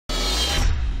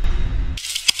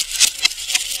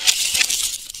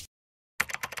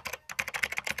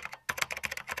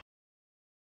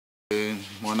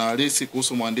Wanahalisi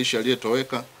kuhusu mwandishi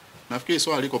aliyetoweka, nafikiri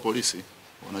swala liko polisi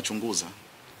wanachunguza.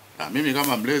 Mimi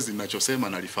kama mlezi ninachosema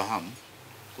nalifahamu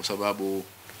kwa sababu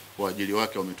waajili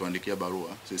wake wametuandikia barua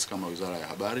sisi kama Wizara ya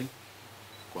Habari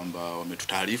kwamba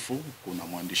wametutaarifu kuna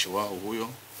mwandishi wao huyo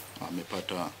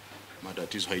amepata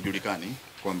matatizo, haijulikani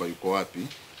kwamba yuko wapi.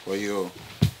 Kwa hiyo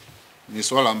ni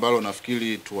swala ambalo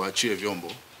nafikiri tuachie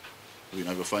vyombo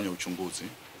vinavyofanya uchunguzi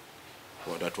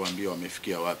watatuambia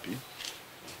wamefikia wapi.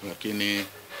 Lakini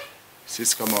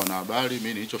sisi kama wanahabari,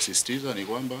 mimi nilichosisitiza ni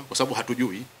kwamba kwa sababu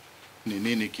hatujui ni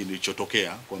nini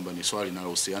kilichotokea, kwamba ni swali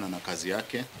linalohusiana na kazi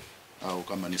yake au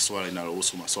kama ni swali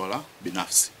linalohusu masuala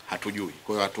binafsi, hatujui.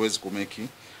 Kwa hiyo hatuwezi kumeki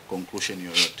conclusion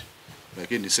yoyote.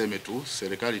 Lakini niseme tu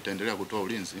serikali itaendelea kutoa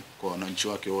ulinzi kwa wananchi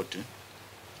wake wote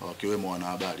wakiwemo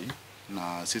wanahabari,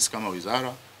 na sisi kama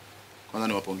wizara kwanza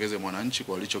niwapongeze mwananchi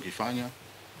kwa walichokifanya.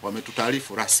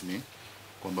 Wametutaarifu rasmi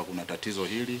kwamba kuna tatizo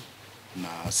hili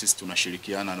na sisi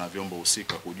tunashirikiana na vyombo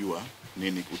husika kujua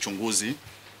nini uchunguzi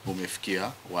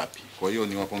umefikia wapi. Kwa hiyo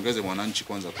niwapongeze mwananchi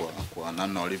kwanza kwa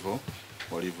namna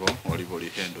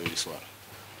walivyolihendo hili swala.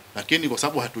 Lakini kwa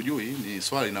sababu hatujui ni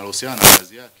swali linalohusiana na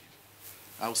kazi yake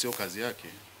au sio kazi yake,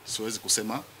 siwezi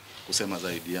kusema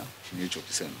zaidi ya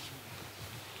nilichokisema.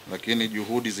 Lakini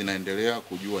juhudi zinaendelea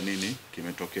kujua nini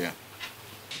kimetokea.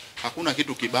 Hakuna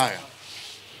kitu kibaya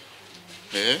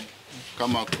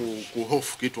kama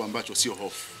kuhofu kitu ambacho sio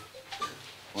hofu.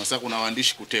 Sasa kuna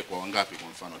waandishi kutekwa wangapi kwa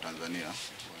mfano Tanzania,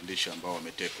 waandishi ambao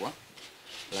wametekwa.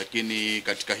 Lakini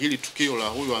katika hili tukio la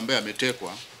huyu ambaye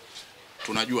ametekwa,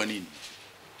 tunajua nini?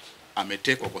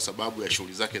 Ametekwa kwa sababu ya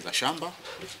shughuli zake za shamba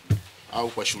au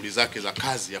kwa shughuli zake za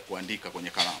kazi ya kuandika kwenye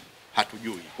kalamu,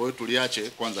 hatujui. Kwa hiyo tuliache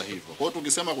kwanza hivyo. Kwa hiyo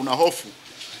tukisema kuna hofu,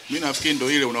 mimi nafikiri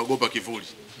ndio ile unaogopa kivuli.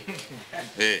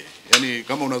 Yani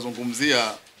kama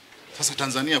unazungumzia sasa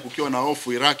Tanzania kukiwa na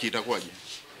hofu, Iraki itakuwaje?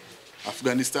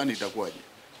 Afghanistan itakuwaje?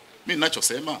 Mimi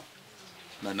ninachosema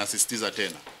na nasisitiza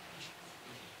tena,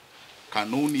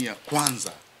 kanuni ya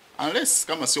kwanza, unless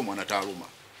kama sio mwanataaluma,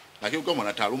 lakini kama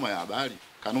mwanataaluma ya habari,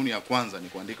 kanuni ya kwanza ni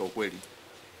kuandika ukweli.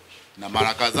 Na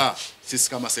mara kadhaa sisi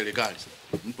kama serikali,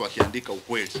 mtu akiandika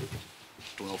ukweli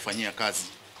tunaufanyia kazi.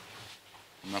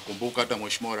 Nakumbuka hata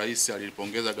Mheshimiwa Rais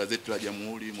alipongeza gazeti la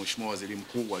Jamhuri, Mheshimiwa Waziri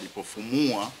Mkuu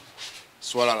alipofumua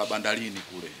swala la bandarini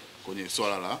kule kwenye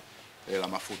swala la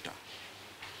mafuta.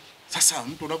 Sasa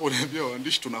mtu unaponiambia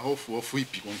waandishi tuna hofu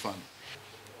ipi kwa mfano?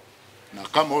 Na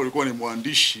kama ulikuwa ni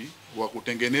mwandishi wa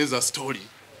kutengeneza story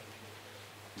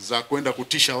za kwenda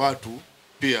kutisha watu,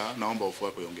 pia naomba hofu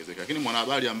yako iongezeke. Lakini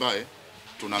mwanahabari ambaye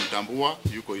tunamtambua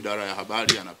yuko Idara ya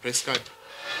Habari, ana press card,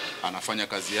 anafanya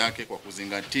kazi yake kwa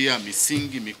kuzingatia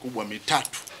misingi mikubwa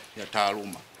mitatu ya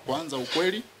taaluma. Kwanza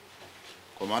ukweli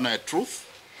kwa maana ya truth,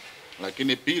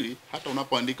 lakini pili hata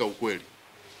unapoandika ukweli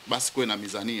basi kuwe na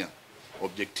mizania,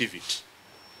 objectivity.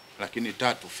 Lakini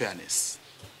tatu fairness.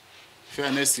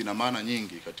 Fairness ina maana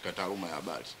nyingi katika taaluma ya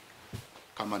habari.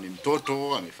 Kama ni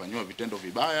mtoto amefanywa vitendo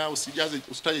vibaya,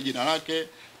 usitaje jina lake.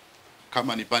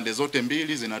 Kama ni pande zote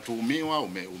mbili zinatuhumiwa,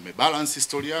 umebalance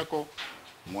historia yako,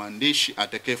 mwandishi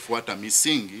atakayefuata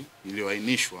misingi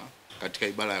iliyoainishwa katika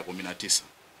ibara ya 19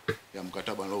 ya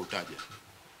mkataba nilioutaja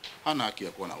hana haki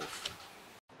ya kuwa na hofu.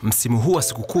 Msimu huu wa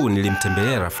sikukuu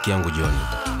nilimtembelea rafiki yangu John.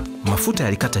 Mafuta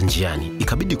yalikata njiani,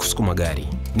 ikabidi kusukuma gari.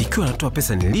 Nikiwa natoa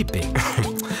pesa nilipe,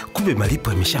 kumbe malipo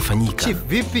yameshafanyika. Chief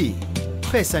vipi?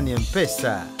 Pesa ni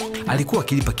M-Pesa. Alikuwa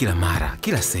akilipa kila mara,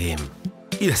 kila sehemu.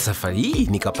 Ila safari hii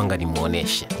nikapanga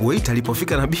nimuoneshe. Wait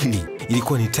alipofika na bili,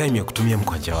 ilikuwa ni time ya kutumia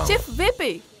mkwanja wangu. Chief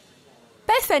vipi?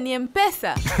 Pesa ni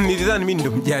M-Pesa. Nilidhani mimi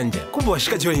ndo mjanja, kumbe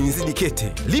washikaji walinizidi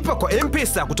kete. Lipa kwa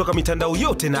M-Pesa kutoka mitandao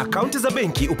yote na akaunti za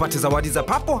benki upate zawadi za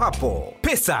papo hapo.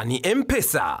 Pesa ni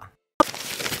M-Pesa.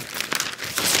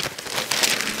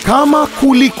 Kama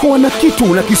kulikuwa na kitu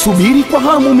unakisubiri kwa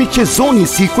hamu michezoni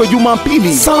siku ya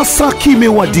Jumapili, sasa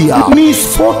kimewadia. Ni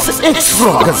Sports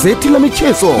Extra, gazeti la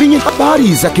michezo lenye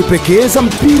habari za kipekee za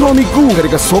mpira wa miguu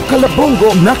katika soka la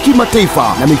bongo na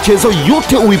kimataifa na michezo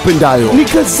yote uipendayo. Ni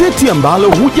gazeti ambalo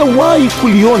hujawahi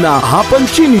kuliona hapa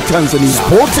nchini Tanzania.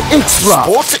 Sports Extra.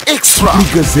 Sports Extra ni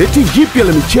gazeti jipya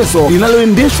la michezo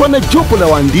linaloendeshwa na jopo la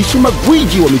waandishi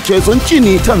magwiji wa michezo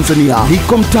nchini Tanzania.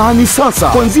 Liko mtaani sasa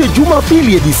kuanzia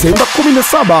Jumapili ya Disemba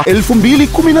 17,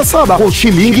 2017 kwa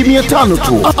shilingi 500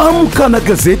 tu. Amka na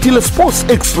gazeti la Sports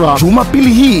Extra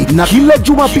Jumapili hii, na kila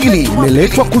Jumapili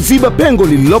imeletwa kuziba pengo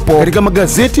lililopo katika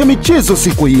magazeti ya michezo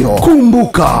siku hiyo.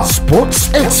 Kumbuka, Sports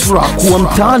Extra kuwa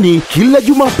mtaani kila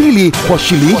Jumapili kwa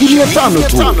shilingi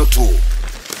 500 tu.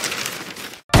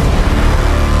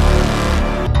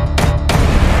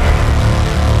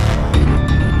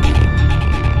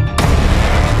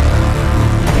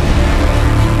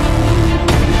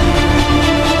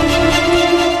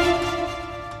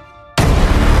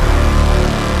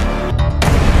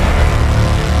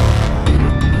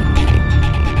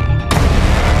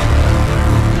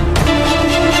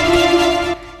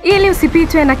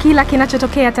 usipitwe na kila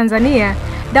kinachotokea Tanzania,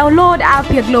 download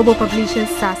app ya Global Publishers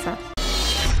sasa.